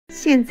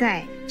现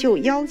在就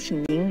邀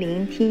请您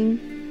聆听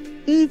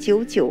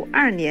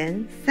1992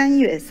年3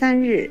月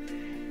3日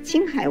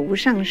青海无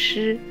上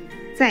师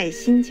在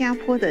新加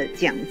坡的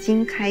讲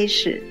经开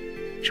示，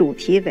主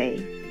题为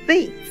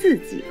为自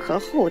己和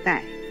后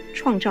代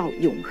创造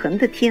永恒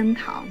的天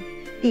堂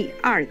第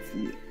2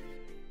集。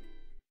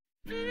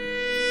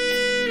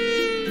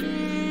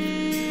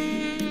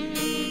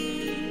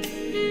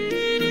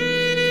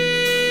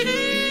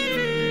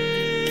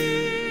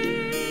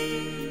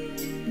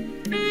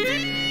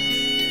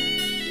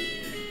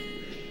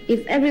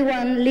If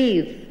everyone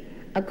live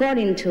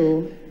according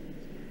to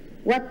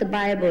what the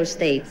Bible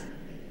states,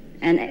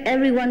 and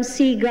everyone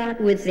see God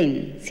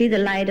within, see the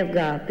light of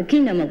God, the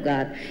kingdom of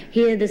God,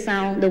 hear the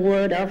sound, the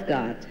word of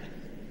God,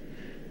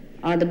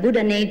 or the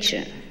Buddha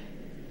nature,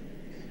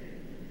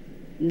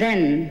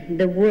 then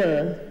the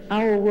world,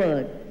 our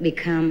world,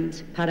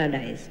 becomes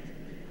paradise.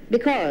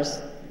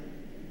 Because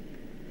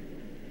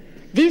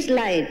this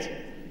light,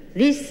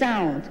 this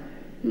sound,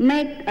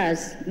 make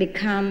us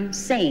become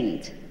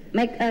saints,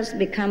 make us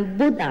become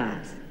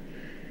Buddhas.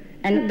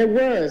 And the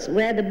worlds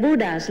where the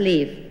Buddhas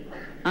live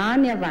are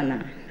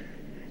nirvana.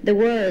 The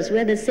worlds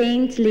where the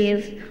saints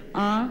live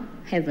are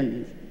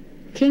heaven,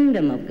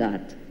 kingdom of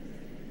God.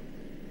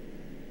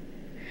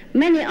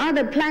 Many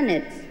other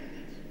planets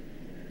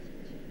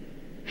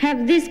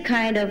have this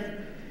kind of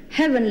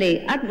heavenly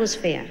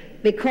atmosphere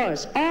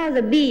because all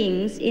the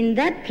beings in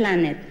that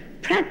planet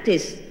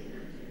practice,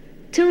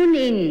 tune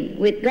in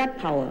with God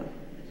power,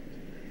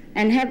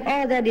 and have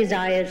all their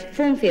desires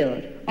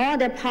fulfilled, all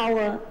their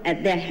power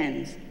at their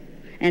hands,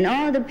 and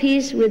all the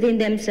peace within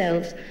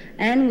themselves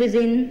and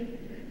within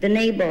the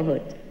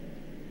neighborhood.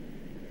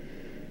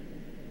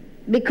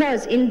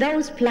 Because in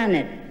those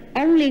planets,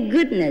 only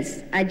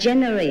goodness are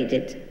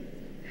generated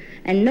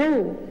and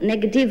no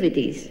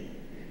negativities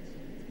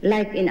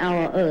like in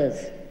our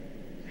Earth.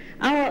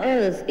 Our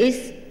Earth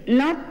is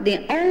not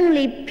the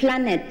only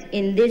planet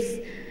in this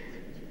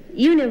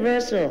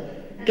universal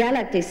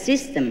galactic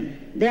system.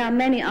 There are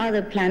many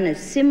other planets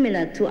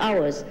similar to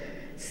ours.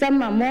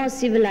 Some are more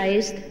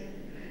civilized,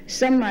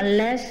 some are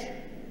less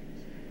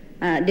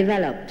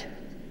developed.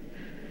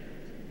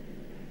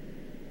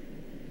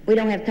 We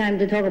don't have time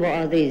to talk about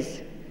all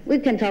these. We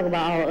can talk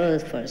about our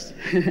Earth first.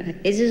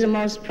 It is the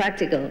most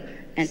practical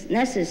and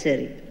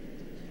necessary.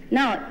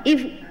 Now,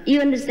 if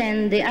you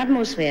understand the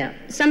atmosphere,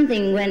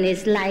 something when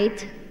it's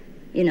light,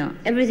 you know,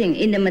 everything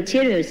in the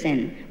material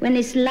sense, when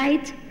it's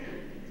light,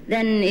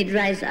 then it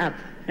rises up,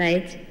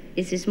 right?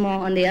 It is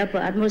more on the upper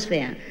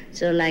atmosphere,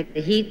 so like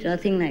the heat or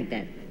thing like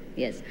that,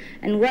 yes.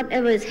 And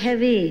whatever is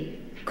heavy,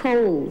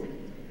 cold,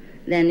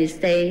 then it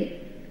stays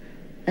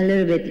a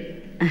little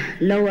bit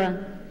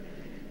lower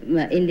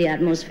in the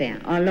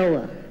atmosphere, or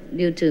lower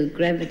due to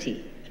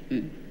gravity.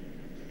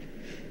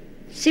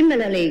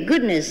 Similarly,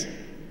 goodness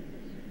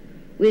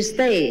will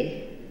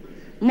stay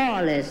more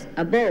or less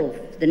above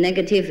the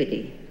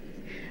negativity.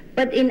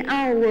 But in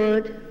our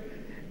world,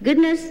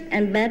 goodness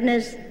and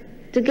badness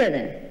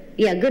together.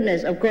 Yeah,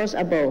 goodness, of course,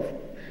 above.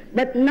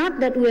 But not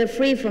that we're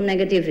free from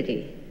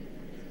negativity.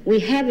 We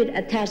have it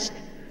attached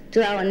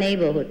to our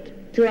neighborhood,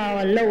 to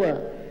our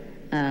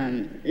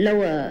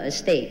lower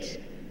states.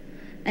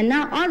 And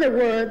now other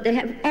world, they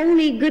have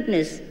only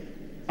goodness,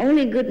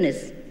 only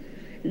goodness.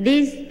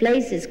 These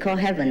places called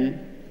heaven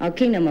or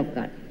kingdom of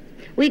God.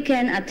 We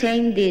can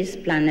attain these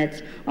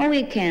planets, or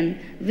we can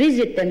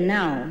visit them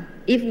now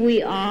if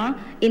we are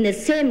in the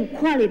same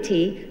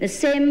quality, the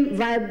same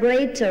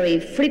vibratory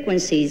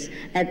frequencies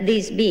at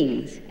these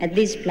beings, at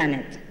this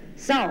planet.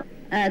 So,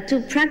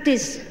 to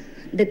practice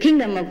the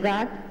kingdom of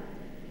God,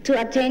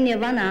 to attain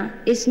nirvana,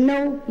 is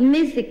no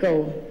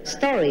mythical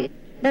story,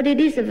 but it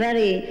is a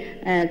very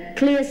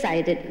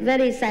clear-sighted,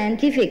 very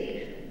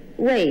scientific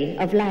way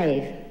of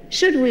life.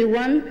 Should we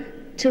want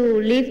to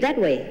live that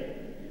way?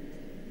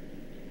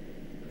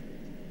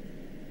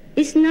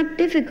 It's not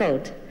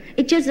difficult.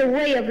 It's just a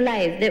way of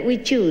life that we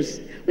choose.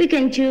 We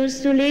can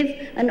choose to live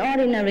an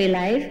ordinary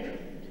life.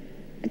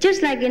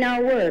 Just like in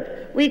our world,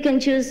 we can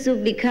choose to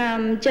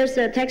become just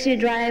a taxi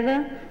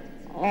driver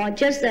or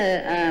just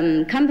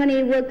a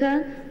company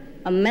worker,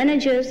 a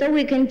manager. So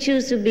we can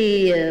choose to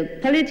be a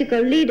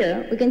political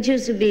leader. We can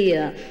choose to be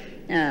a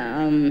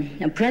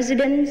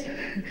president.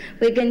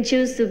 We can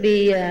choose to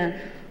be a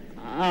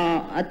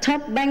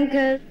top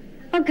banker.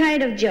 All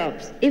kind of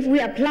jobs. If we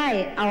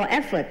apply our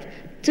effort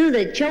to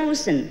the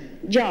chosen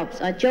jobs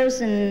or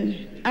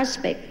chosen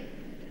aspect,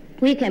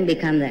 we can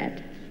become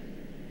that.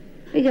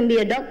 We can be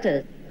a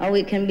doctor, or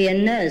we can be a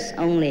nurse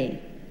only,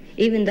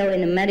 even though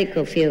in the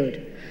medical field.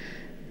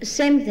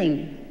 Same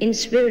thing in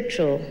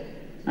spiritual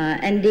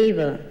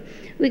endeavor.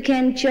 We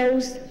can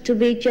choose to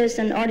be just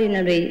an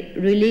ordinary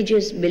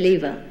religious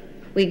believer.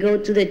 We go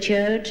to the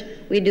church,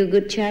 we do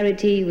good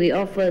charity, we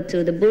offer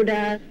to the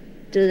Buddha,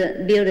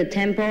 build a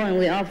temple, and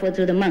we offer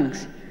to the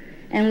monks.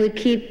 And we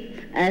keep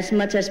as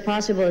much as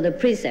possible the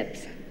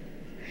precepts.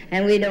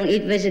 And we don't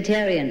eat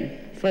vegetarian,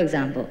 for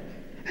example.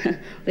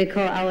 We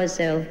call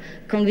ourselves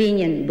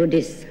convenient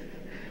Buddhists.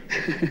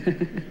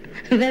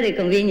 Very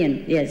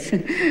convenient, yes.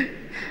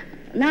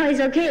 Now it's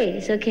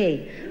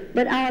okay.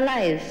 But our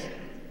lives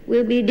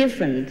will be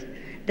different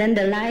than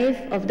the life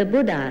of the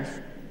Buddhas,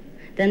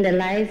 than the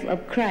life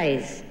of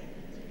Christ.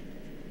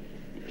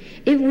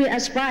 If we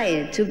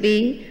aspire to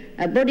be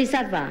a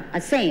bodhisattva,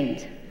 a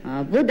saint,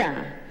 a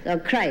Buddha, or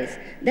Christ,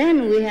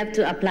 then we have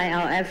to apply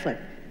our effort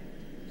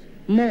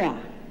more.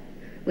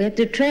 We have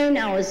to train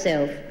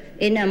ourselves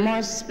in a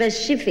more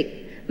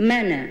specific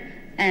manner,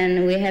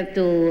 and we have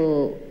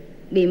to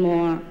be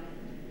more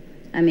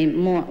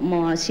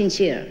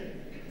sincere,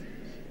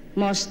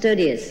 more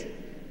studious.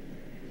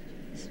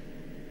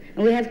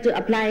 We have to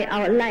apply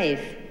our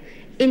life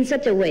in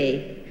such a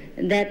way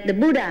that the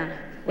Buddha,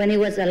 when he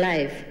was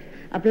alive,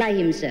 applied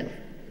himself.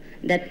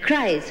 That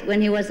Christ,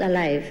 when he was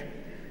alive,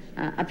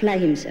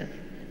 applied himself.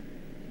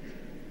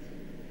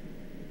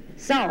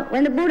 So,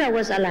 when the Buddha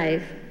was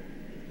alive,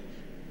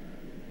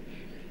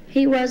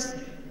 he was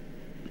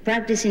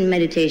practicing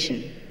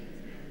meditation.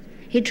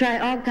 He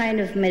tried all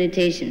kinds of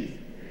meditation,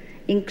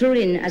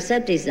 including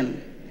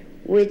asceticism,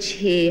 which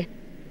he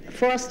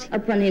forced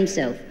upon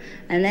himself.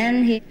 And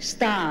then he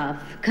starved,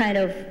 kind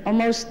of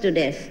almost to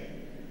death,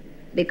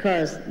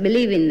 because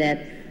believing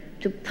that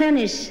to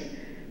punish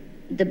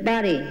the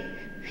body,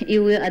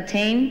 you will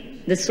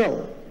attain the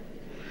soul.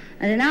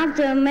 And then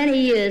after many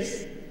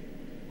years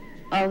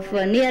of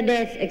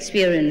near-death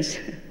experience,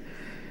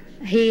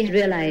 he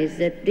realized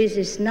that this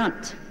is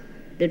not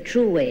the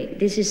true way.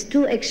 This is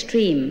too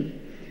extreme,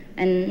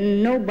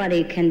 and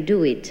nobody can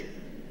do it.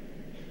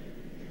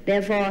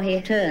 Therefore,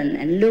 he turned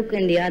and looked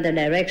in the other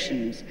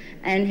directions,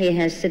 and he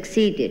has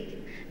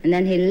succeeded. And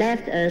then he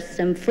left us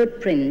some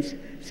footprints,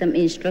 some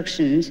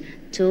instructions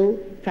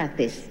to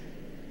practice.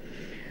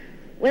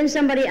 When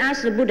somebody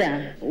asks the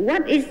Buddha,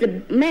 what is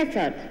the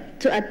method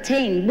to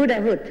attain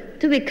Buddhahood,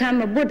 to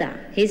become a Buddha?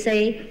 He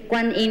say,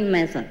 Kuan Yin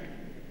method,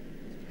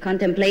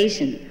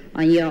 contemplation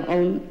on your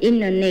own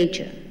inner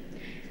nature.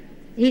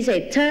 He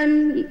said,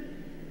 turn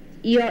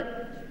your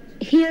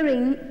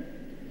hearing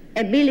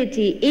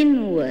ability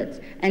inwards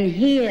and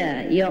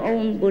hear your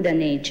own Buddha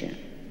nature.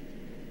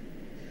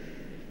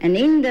 And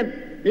in the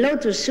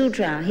Lotus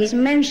Sutra, he's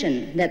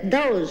mentioned that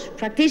those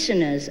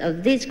practitioners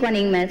of this Kuan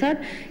Yin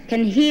method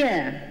can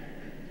hear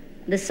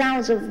the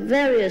sounds of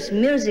various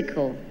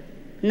musical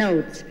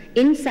notes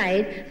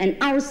inside and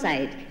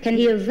outside, can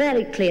hear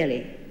very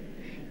clearly.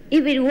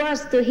 If it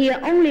was to hear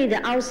only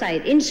the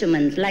outside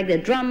instruments like the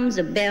drums,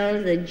 the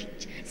bells, the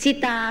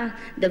sitar,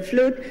 the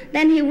flute,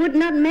 then he would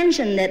not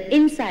mention that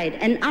inside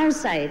and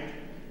outside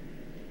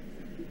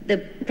the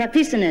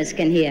practitioners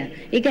can hear.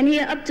 He can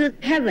hear up to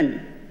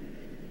heaven.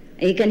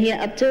 He can hear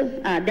up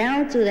to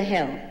down to the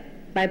hell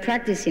by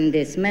practicing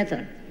this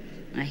method.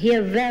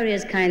 Hear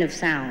various kind of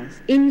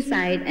sounds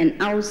inside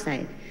and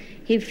outside.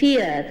 He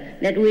feared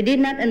that we did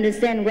not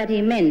understand what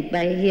he meant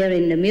by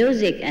hearing the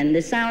music and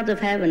the sound of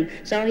heaven,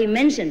 so he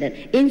mentioned that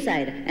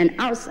inside and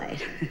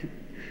outside.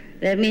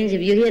 That means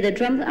if you hear the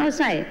drum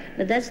outside,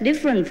 but that's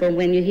different from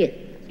when you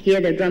hear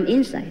the drum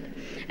inside.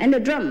 And the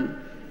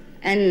drum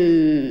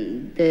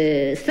and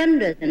the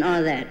thunder and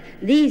all that,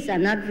 these are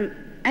not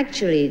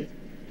actually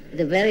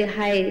the very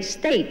high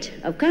state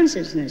of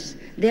consciousness.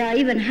 There are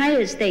even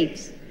higher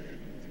states.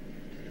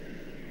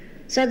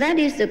 So that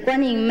is the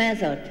Kuan Yin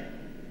method,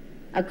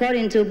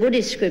 according to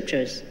Buddhist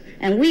scriptures.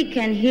 And we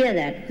can hear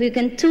that. We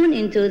can tune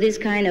into this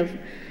kind of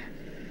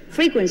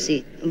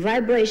frequency,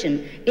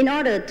 vibration, in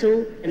order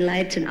to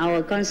enlighten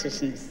our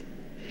consciousness.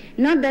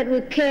 Not that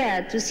we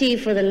care to see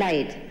for the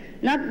light,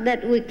 not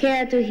that we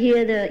care to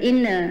hear the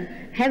inner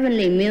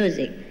heavenly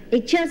music.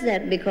 It's just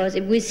that because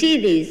if we see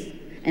this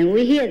and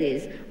we hear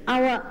this,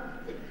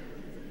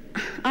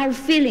 our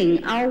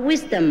feeling, our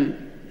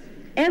wisdom,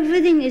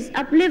 everything is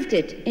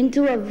uplifted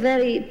into a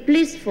very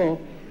blissful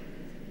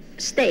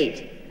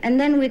state. And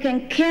then we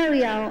can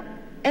carry out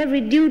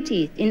every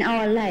duty in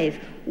our life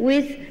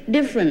with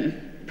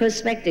different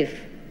perspective.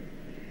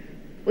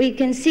 We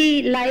can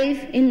see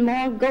life in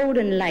more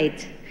golden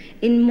light,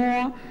 in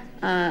more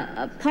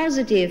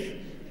positive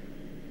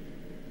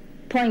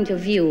point of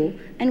view,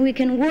 and we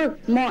can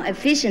work more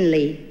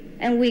efficiently,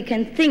 and we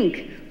can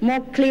think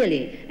more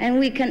clearly, and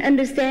we can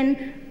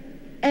understand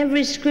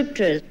every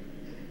scripture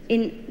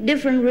in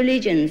different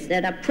religions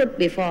that are put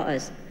before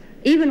us,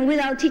 even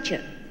without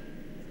teacher.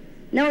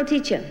 No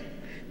teacher.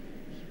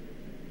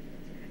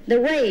 The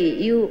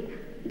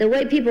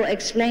way people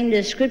explain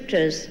the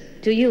scriptures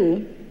to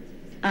you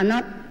are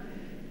not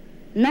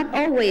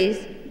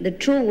always the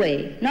true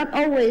way, not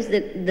always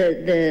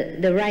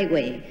the right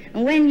way.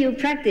 And when you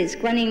practice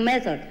Kuan Yin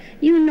method,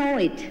 you know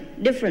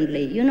it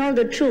differently. You know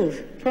the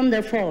truth from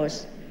the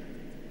false.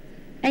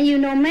 And you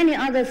know many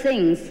other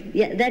things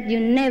that you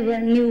never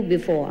knew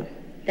before,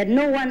 that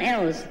no one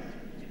else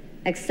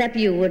except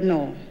you would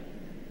know.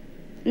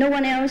 No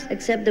one else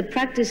except the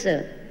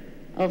practicer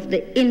of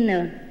the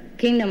inner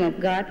kingdom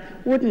of God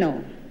would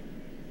know.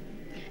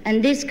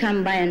 And this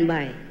comes by and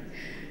by.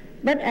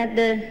 But at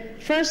the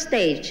first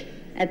stage,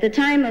 at the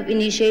time of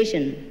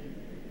initiation,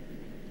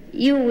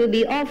 you will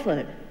be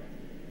offered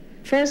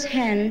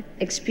first-hand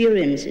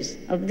experiences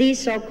of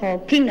this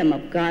so-called kingdom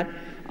of God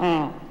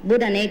or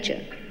Buddha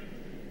nature.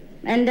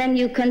 And then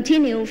you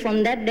continue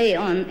from that day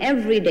on,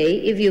 every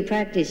day, if you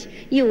practice,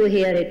 you will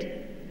hear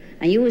it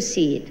and you will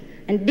see it.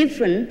 And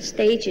different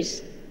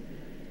stages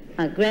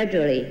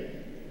gradually.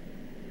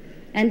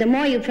 And the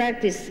more you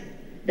practice,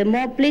 the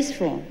more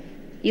blissful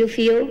you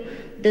feel,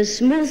 the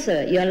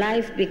smoother your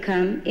life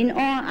becomes in all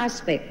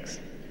aspects.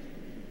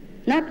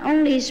 Not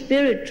only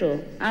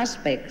spiritual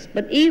aspects,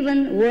 but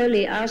even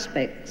worldly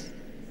aspects.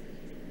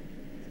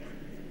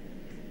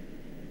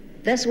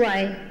 That's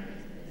why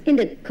in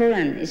the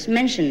Quran it's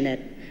mentioned that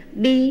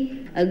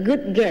be a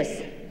good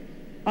guest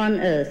on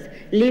earth,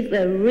 live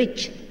a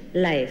rich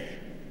life.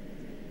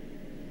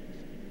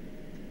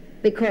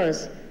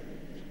 Because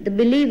the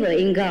believer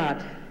in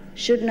God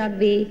should not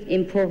be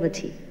in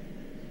poverty.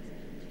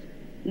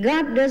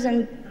 God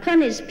doesn't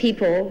punish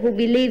people who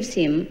believes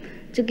him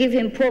to give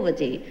him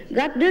poverty.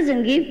 God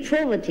doesn't give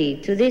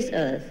poverty to this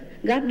earth.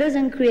 God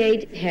doesn't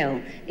create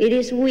hell. It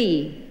is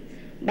we,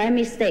 by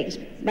mistakes,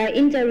 by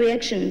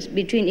interreactions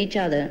between each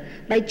other,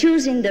 by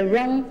choosing the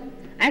wrong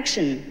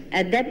action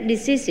at that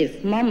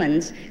decisive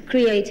moment,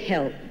 create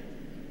hell.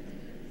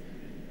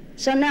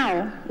 So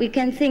now we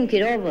can think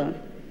it over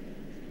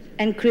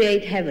and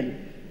create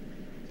heaven,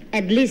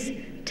 at least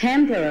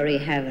temporary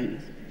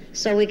heaven,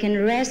 so we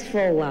can rest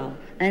for a while.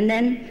 And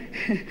then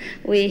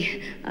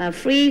we are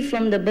free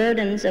from the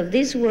burdens of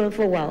this world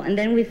for a while. And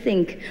then we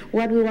think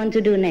what we want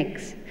to do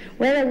next.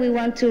 Whether we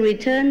want to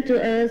return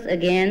to earth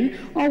again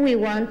or we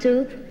want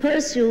to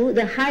pursue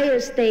the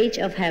higher stage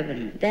of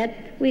heaven.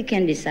 That we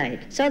can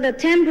decide. So the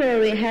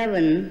temporary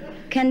heaven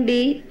can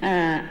be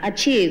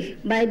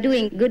achieved by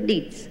doing good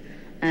deeds,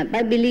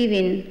 by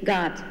believing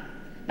God,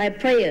 by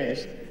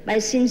prayers, by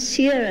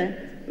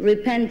sincere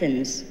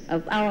repentance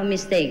of our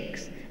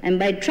mistakes, and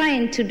by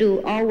trying to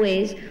do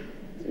always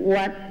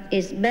what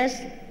is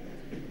best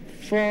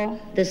for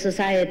the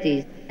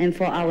society and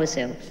for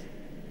ourselves.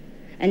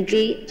 And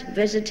be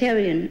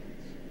vegetarian.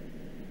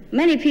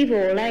 Many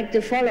people like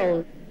to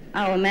follow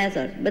our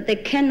method, but they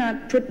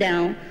cannot put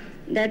down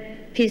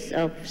that piece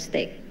of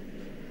steak.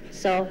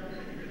 So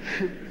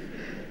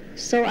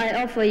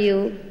I offer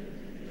you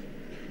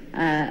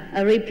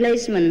a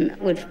replacement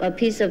with a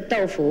piece of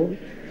tofu.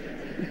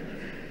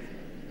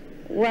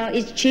 Well,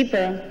 it's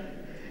cheaper,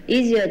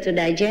 easier to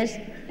digest,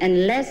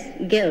 and less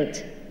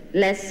guilt,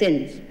 less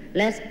sins,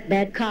 less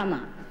bad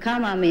karma.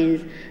 Karma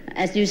means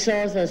as you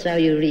sow, so shall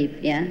you reap,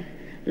 yeah?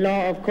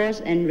 Law of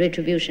cause and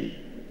retribution.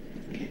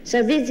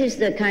 So this is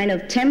the kind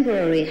of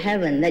temporary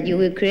heaven that you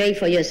will create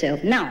for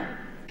yourself. Now,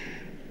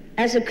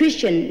 as a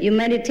Christian, you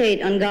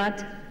meditate on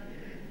God,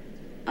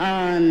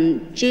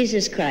 on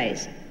Jesus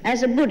Christ.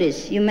 As a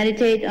Buddhist, you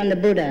meditate on the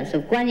Buddhas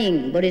of Kuan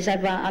Yin,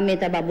 Bodhisattva,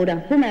 Amitabha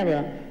Buddha,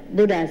 whomever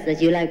Buddhas that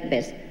you like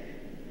best.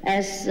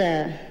 As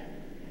a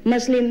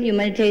Muslim, you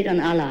meditate on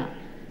Allah.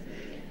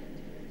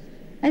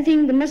 I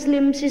think the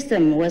Muslim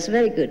system was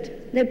very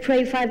good. They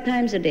pray 5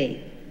 times a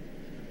day.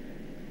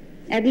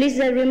 At least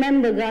they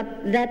remember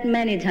God that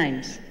many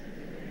times.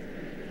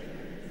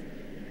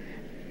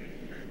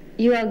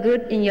 You are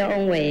good in your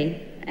own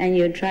way, and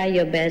you try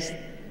your best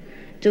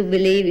to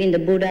believe in the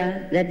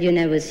Buddha that you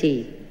never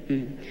see.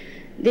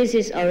 This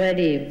is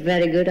already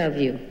very good of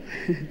you.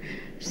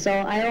 So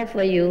I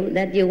offer you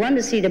that you want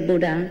to see the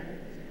Buddha,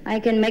 I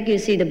can make you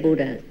see the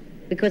Buddha,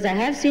 because I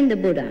have seen the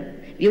Buddha.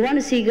 If you want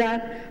to see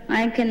God,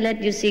 I can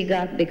let you see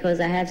God because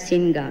I have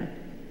seen God.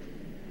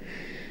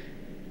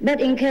 But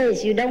in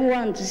case you don't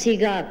want to see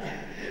God,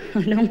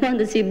 don't want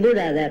to see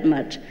Buddha that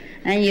much,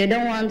 and you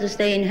don't want to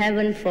stay in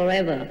heaven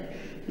forever,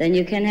 then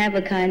you can have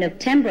a kind of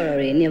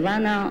temporary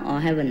nirvana or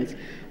heavens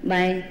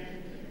by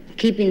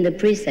keeping the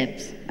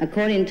precepts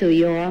according to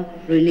your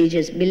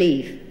religious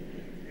belief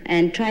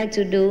and try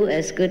to do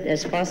as good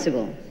as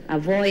possible.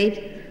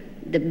 Avoid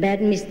the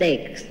bad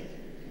mistakes.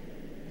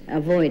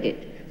 Avoid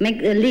it.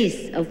 Make a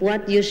list of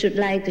what you should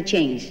like to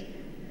change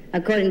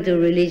according to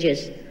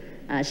religious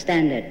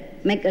standard.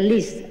 Make a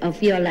list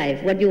of your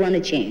life, what you want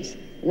to change,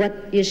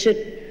 what you should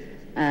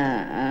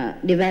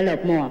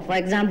develop more. For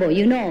example,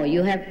 you know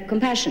you have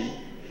compassion,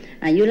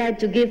 and you like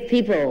to give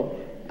people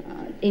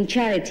in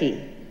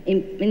charity,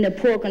 in the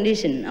poor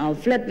condition, or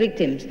flood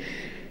victims.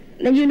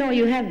 Then you know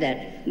you have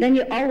that. Then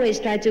you always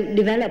try to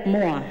develop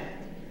more.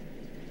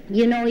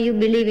 You know you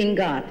believe in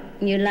God,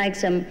 and you like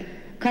some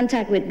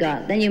contact with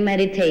God, then you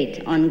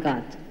meditate on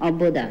God or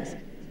Buddhas.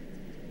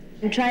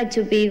 And try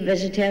to be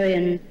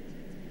vegetarian.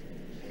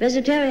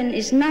 Vegetarian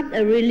is not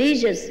a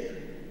religious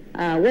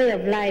way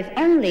of life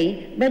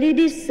only, but it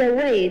is a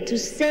way to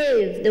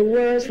save the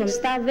world from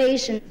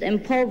starvation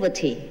and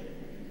poverty.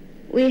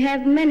 We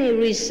have many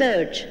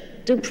research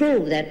to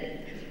prove that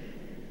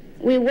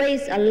we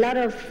waste a lot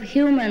of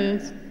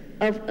humans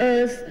of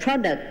earth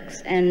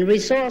products and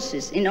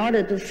resources in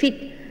order to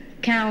feed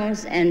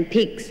cows and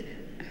pigs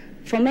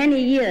for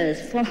many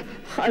years, for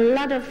a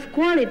lot of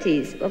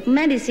qualities of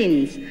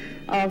medicines,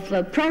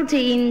 of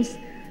proteins,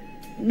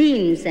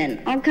 beans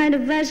and all kind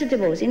of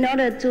vegetables in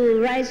order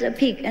to raise a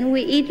pig, and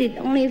we eat it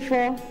only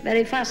for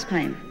very fast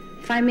time,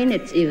 5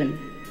 minutes even,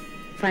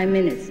 5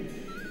 minutes.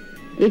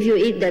 if you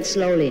eat that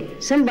slowly.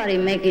 Somebody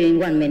make it in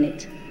 1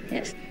 minute.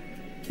 Yes.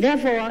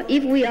 Therefore,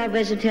 if we are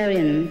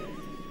vegetarian,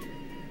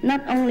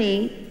 not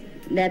only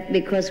that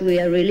because we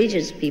are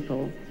religious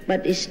people,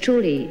 but it's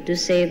truly to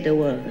save the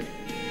world.